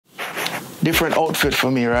Different outfit for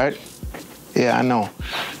me, right? Yeah, I know.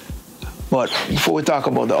 But before we talk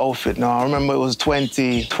about the outfit, now I remember it was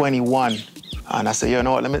 2021, and I said, you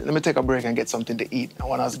know what, let me take a break and get something to eat. And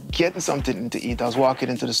when I was getting something to eat, I was walking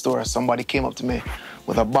into the store, somebody came up to me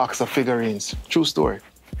with a box of figurines. True story.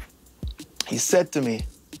 He said to me,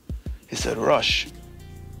 he said, Rush,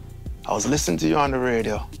 I was listening to you on the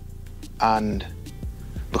radio, and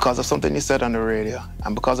because of something you said on the radio,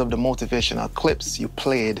 and because of the motivational clips you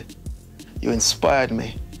played, you inspired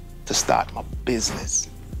me to start my business.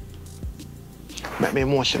 Make me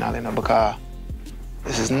emotional, you know, because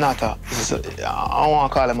this is not a, I don't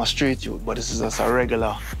want to call him a street youth, but this is just a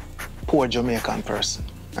regular, poor Jamaican person,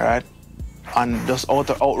 all right? And just out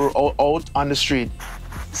on the street,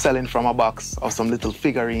 selling from a box of some little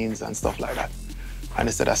figurines and stuff like that. And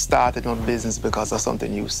he said, I started my business because of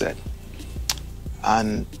something you said.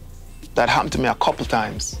 And that happened to me a couple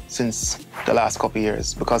times since the last couple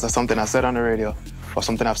years because of something I said on the radio or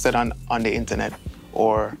something I've said on the internet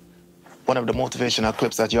or one of the motivational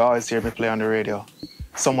clips that you always hear me play on the radio.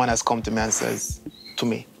 Someone has come to me and says to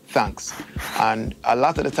me, thanks. And a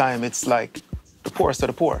lot of the time, it's like the poorest of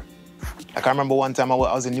the poor. Like I remember one time I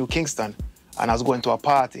was in New Kingston and I was going to a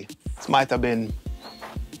party. This might have been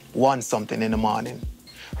 1 something in the morning.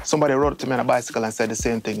 Somebody rode up to me on a bicycle and said the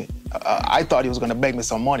same thing. I thought he was gonna beg me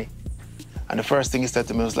some money. And the first thing he said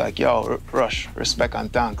to me was like, yo, Rush, respect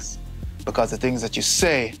and thanks. Because the things that you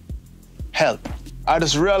say help. I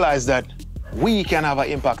just realized that we can have an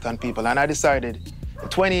impact on people. And I decided in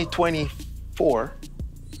 2024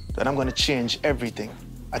 that I'm gonna change everything.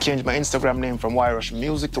 I changed my Instagram name from Y-Rush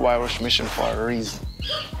Music to Y-Rush Mission for a reason.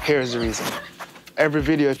 Here's the reason. Every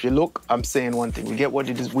video, if you look, I'm saying one thing. We get what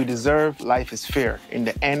we deserve. Life is fair. In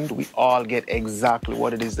the end, we all get exactly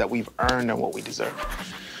what it is that we've earned and what we deserve.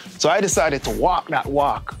 So I decided to walk that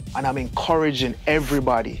walk, and I'm encouraging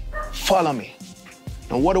everybody, follow me.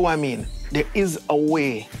 Now, what do I mean? There is a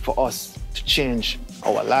way for us to change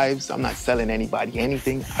our lives. I'm not selling anybody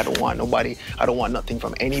anything. I don't want nobody. I don't want nothing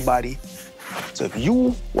from anybody. So if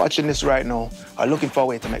you watching this right now are looking for a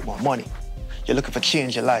way to make more money, you're looking for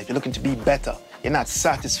change in your life, you're looking to be better, you're not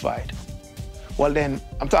satisfied, well then,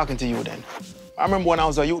 I'm talking to you then. I remember when I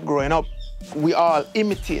was a youth growing up, we all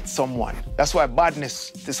imitate someone. That's why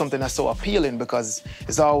badness is something that's so appealing because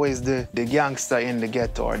it's always the gangster in the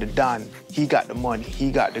ghetto or the Don. He got the money,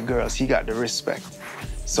 he got the girls, he got the respect.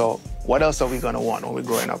 So what else are we gonna want when we're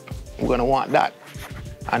growing up? We're gonna want that.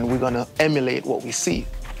 And we're gonna emulate what we see.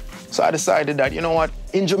 So I decided that, you know what?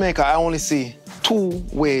 In Jamaica, I only see 2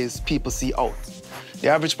 ways people see out. The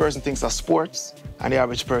average person thinks of sports, and the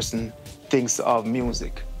average person thinks of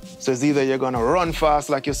music. So it's either you're gonna run fast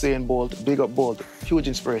like you're saying Bolt, big up Bolt, huge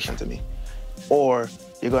inspiration to me, or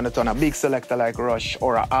you're gonna turn a big selector like Rush,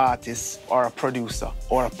 or an artist, or a producer,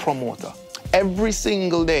 or a promoter. Every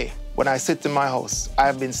single day when I sit in my house,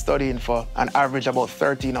 I've been studying for an average about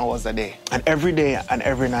 13 hours a day. And every day and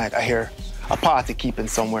every night I hear a party keeping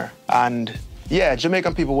somewhere. And yeah,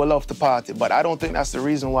 Jamaican people will love to party, but I don't think that's the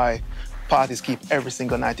reason why parties keep every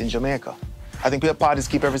single night in Jamaica. I think parties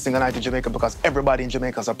keep every single night in Jamaica because everybody in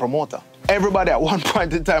Jamaica is a promoter. Everybody at one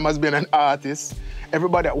point in time has been an artist.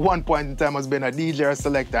 Everybody at one point in time has been a DJ or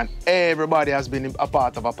selector, and everybody has been a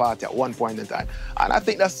part of a party at one point in time. And I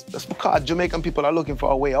think that's because Jamaican people are looking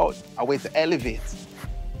for a way out, a way to elevate.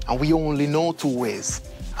 And we only know 2 ways.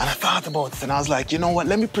 And I thought about it and I was like, you know what,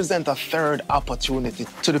 let me present a 3rd opportunity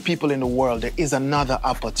to the people in the world. There is another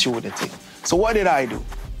opportunity. So what did I do?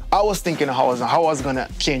 I was thinking of how I was gonna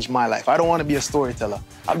change my life. I don't wanna be a storyteller.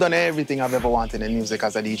 I've done everything I've ever wanted in music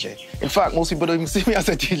as a DJ. In fact, most people don't even see me as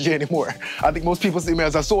a DJ anymore. I think most people see me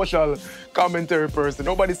as a social commentary person.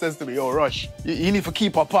 Nobody says to me, yo, Rush, you need to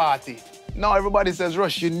keep a party. Now everybody says,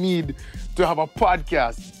 Rush, you need to have a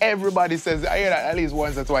podcast. Everybody says, I hear that at least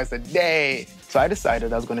once or twice a day. So I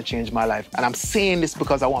decided I was gonna change my life. And I'm saying this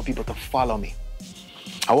because I want people to follow me.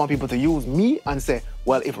 I want people to use me and say,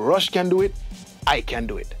 well, if Rush can do it, I can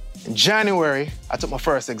do it. In January, I took my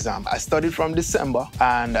first exam. I studied from December,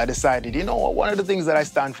 and I decided, you know what, one of the things that I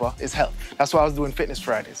stand for is health. That's why I was doing Fitness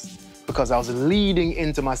Fridays, because I was leading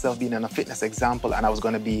into myself being a fitness example, and I was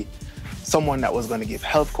gonna be someone that was gonna give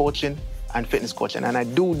health coaching and fitness coaching, and I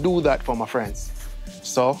do that for my friends.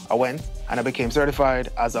 So I went, and I became certified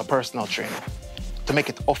as a personal trainer to make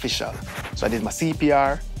it official. So I did my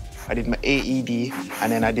CPR, I did my AED,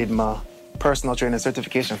 and then I did my personal trainer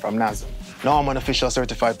certification from NASM. Now I'm an official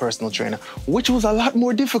certified personal trainer, which was a lot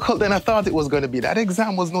more difficult than I thought it was gonna be. That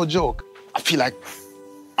exam was no joke. I feel like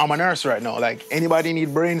I'm a nurse right now. Like, anybody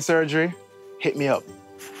need brain surgery, hit me up.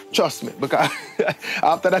 Trust me, because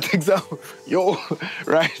after that exam, yo,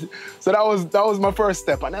 right? So that was my first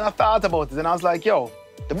step. And then I thought about it and I was like, yo,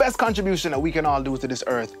 the best contribution that we can all do to this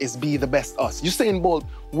earth is be the best us. Usain Bolt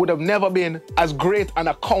would have never been as great an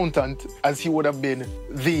accountant as he would have been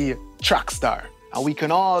the track star. And we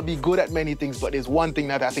can all be good at many things, but there's one thing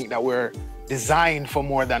that I think that we're designed for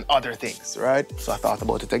more than other things, right? So I thought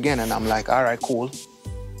about it again and I'm like, all right, cool.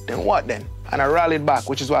 Then what then? And I rallied back,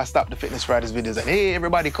 which is why I stopped the Fitness Fridays videos. And hey,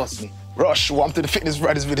 everybody cussed me. Rush, warm to the Fitness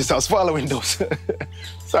Fridays videos. I was following those.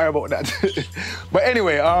 Sorry about that. But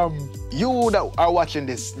anyway, you that are watching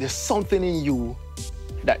this, there's something in you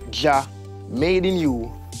that Jah made in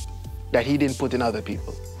you that he didn't put in other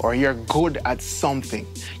people. Or you're good at something.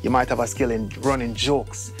 You might have a skill in running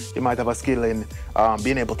jokes. You might have a skill in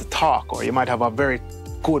being able to talk. Or you might have a very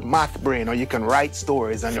good math brain. Or you can write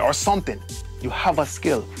stories or something. You have a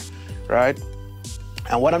skill, right?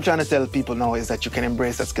 And what I'm trying to tell people now is that you can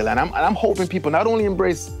embrace that skill. And I'm hoping people not only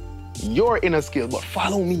embrace your inner skill, but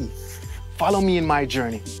follow me. Follow me in my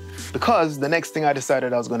journey. Because the next thing I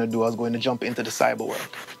decided I was going to do, I was going to jump into the cyber world.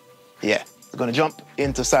 Yeah, I was going to jump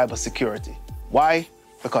into cybersecurity. Why?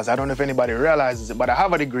 Because I don't know if anybody realizes it, but I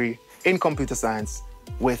have a degree in computer science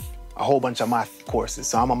with a whole bunch of math courses.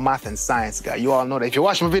 So I'm a math and science guy. You all know that. If you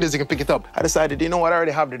watch my videos, you can pick it up. I decided, you know what, I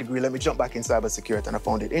already have the degree. Let me jump back in cybersecurity, and I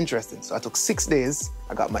found it interesting. So I took 6 days.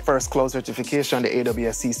 I got my first cloud certification, the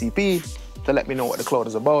AWS CCP, to let me know what the cloud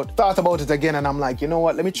is about. Thought about it again, and I'm like, you know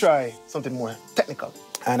what, let me try something more technical.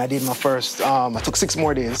 And I did my first, I took 6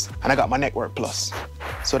 more days, and I got my Network Plus,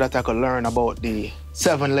 so that I could learn about the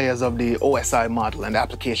 7 layers of the OSI model and the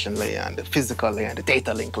application layer and the physical layer and the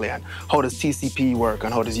data link layer and how does TCP work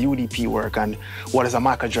and how does UDP work and what is a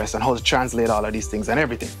MAC address and how to translate all of these things and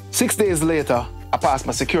everything. 6 days later, I passed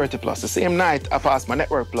my Security Plus. The same night, I passed my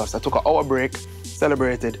Network Plus. I took an hour break,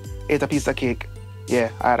 celebrated, ate a piece of cake.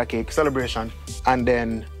 Yeah, I had a cake, celebration. And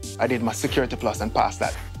then I did my Security Plus and passed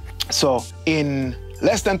that. So in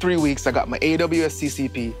less than 3 weeks, I got my AWS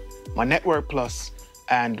CCP, my Network Plus,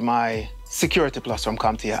 and my Security Plus from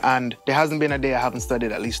CompTIA. And there hasn't been a day I haven't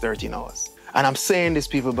studied at least 13 hours. And I'm saying this,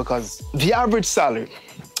 people, because the average salary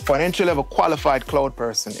for an entry-level qualified cloud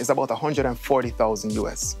person is about 140,000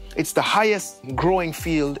 US. It's the highest growing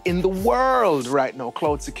field in the world right now,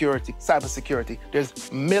 cloud security, cybersecurity.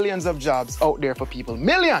 There's millions of jobs out there for people.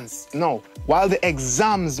 Millions! No. While the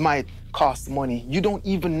exams might cost money, you don't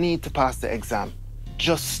even need to pass the exam.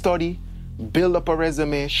 Just study, build up a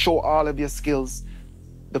resume, show all of your skills.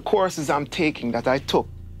 The courses I'm taking that I took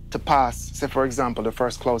to pass, say for example, the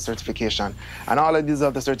first cloud certification and all of these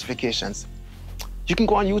other certifications, you can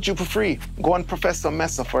go on YouTube for free. Go on Professor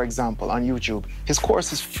Mesa, for example, on YouTube. His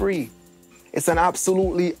course is free. It's an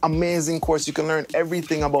absolutely amazing course. You can learn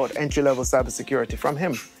everything about entry-level cybersecurity from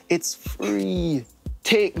him. It's free.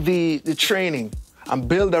 Take the training and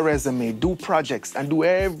build a resume, do projects, and do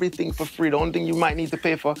everything for free. The only thing you might need to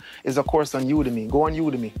pay for is a course on Udemy. Go on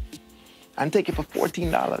Udemy and take it for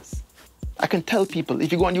 $14. I can tell people,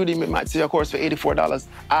 if you go on Udemy, you might see a course for $84,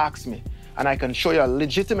 ask me. And I can show you a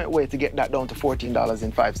legitimate way to get that down to $14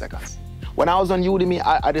 in 5 seconds. When I was on Udemy,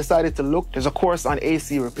 I decided to look, there's a course on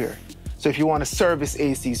AC repair. So if you want to service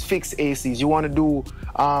ACs, fix ACs, you want to do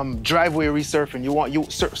driveway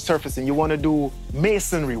resurfacing, surfacing, you want to do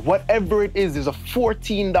masonry, whatever it is, there's a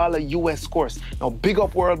 $14 US course. Now, big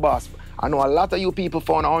up World Boss. I know a lot of you people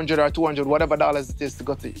found 100 or 200, whatever dollars it is to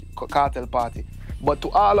go to cartel party. But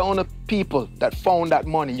to all of the people that found that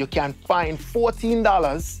money, you can find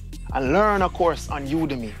 $14 and learn a course on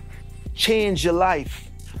Udemy. Change your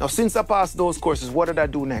life. Now, since I passed those courses, what did I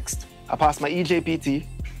do next? I passed my EJPT.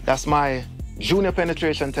 That's my junior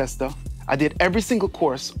penetration tester. I did every single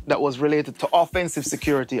course that was related to offensive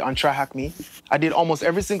security on TryHackMe. I did almost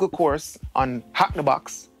every single course on Hack the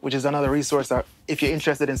Box, which is another resource that if you're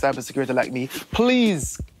interested in cybersecurity like me,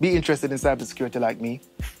 please be interested in cybersecurity like me.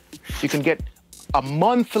 You can get a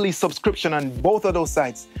monthly subscription on both of those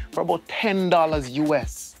sites for about $10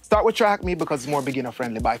 US. Start with TryHackMe because it's more beginner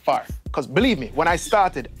friendly by far. Because believe me, when I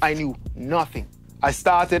started, I knew nothing. I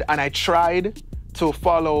started and I tried to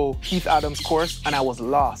follow Keith Adams' course and I was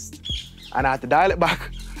lost. And I had to dial it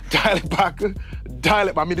back.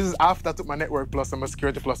 I mean, this is after I took my Network Plus and my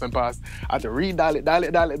Security Plus and passed. I had to dial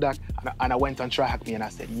it back. And I went on TryHackMe and I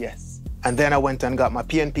said yes. And then I went and got my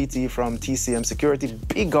PNPT from TCM Security.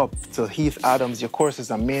 Big up to Heath Adams. Your course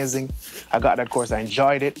is amazing. I got that course. I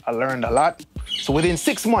enjoyed it. I learned a lot. So within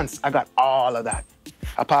 6 months, I got all of that.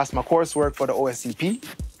 I passed my coursework for the OSCP.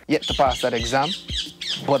 Yet to pass that exam.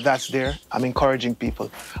 But that's there. I'm encouraging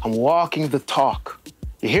people. I'm walking the talk.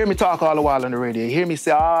 You hear me talk all the while on the radio. You hear me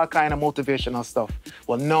say all kind of motivational stuff.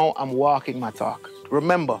 Well, now I'm walking my talk.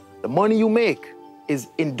 remember, the money you make is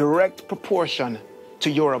in direct proportion to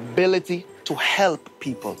your ability to help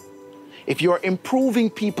people. If you're improving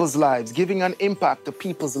people's lives, giving an impact to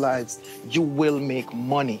people's lives, you will make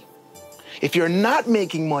money. If you're not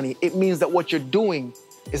making money, it means that what you're doing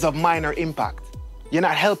is of minor impact. You're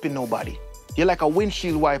not helping nobody. You're like a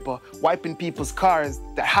windshield wiper wiping people's cars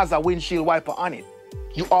that has a windshield wiper on it.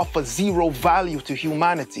 You offer zero value to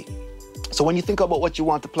humanity. So when you think about what you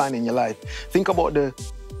want to plan in your life, think about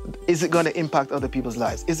is it going to impact other people's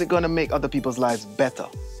lives? Is it going to make other people's lives better?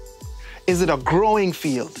 Is it a growing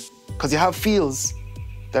field? Because you have fields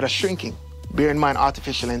that are shrinking. Bear in mind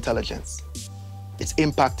artificial intelligence. It's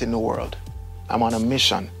impacting the world. I'm on a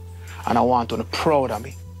mission, and I want to be proud of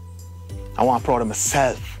me. I want to be proud of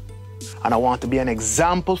myself, and I want to be an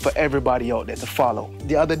example for everybody out there to follow.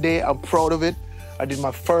 The other day, I'm proud of it. I did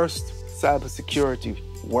my first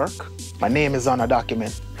cybersecurity work. My name is on a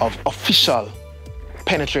document of official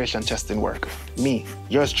penetration testing work. Me,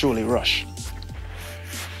 yours truly, Rush.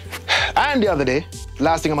 And the other day,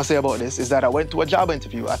 last thing I'm gonna say about this is that I went to a job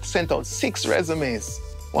interview. I sent out 6 resumes.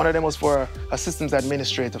 One of them was for a systems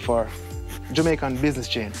administrator for Jamaican business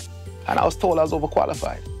chain. And I was told I was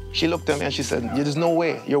overqualified. She looked at me and she said, there's no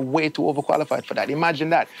way, you're way too overqualified for that. Imagine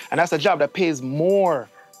that. And that's a job that pays more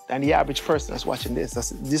than the average person that's watching this.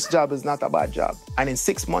 This job is not a bad job. And in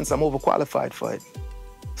 6 months, I'm overqualified for it.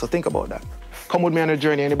 So think about that. Come with me on a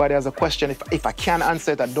journey. Anybody has a question, if I can't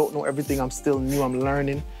answer it, I don't know everything, I'm still new, I'm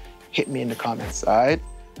learning, hit me in the comments, all right?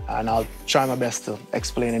 And I'll try my best to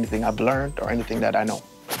explain anything I've learned or anything that I know,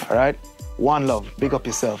 all right? One love, big up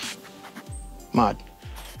yourself. Mad.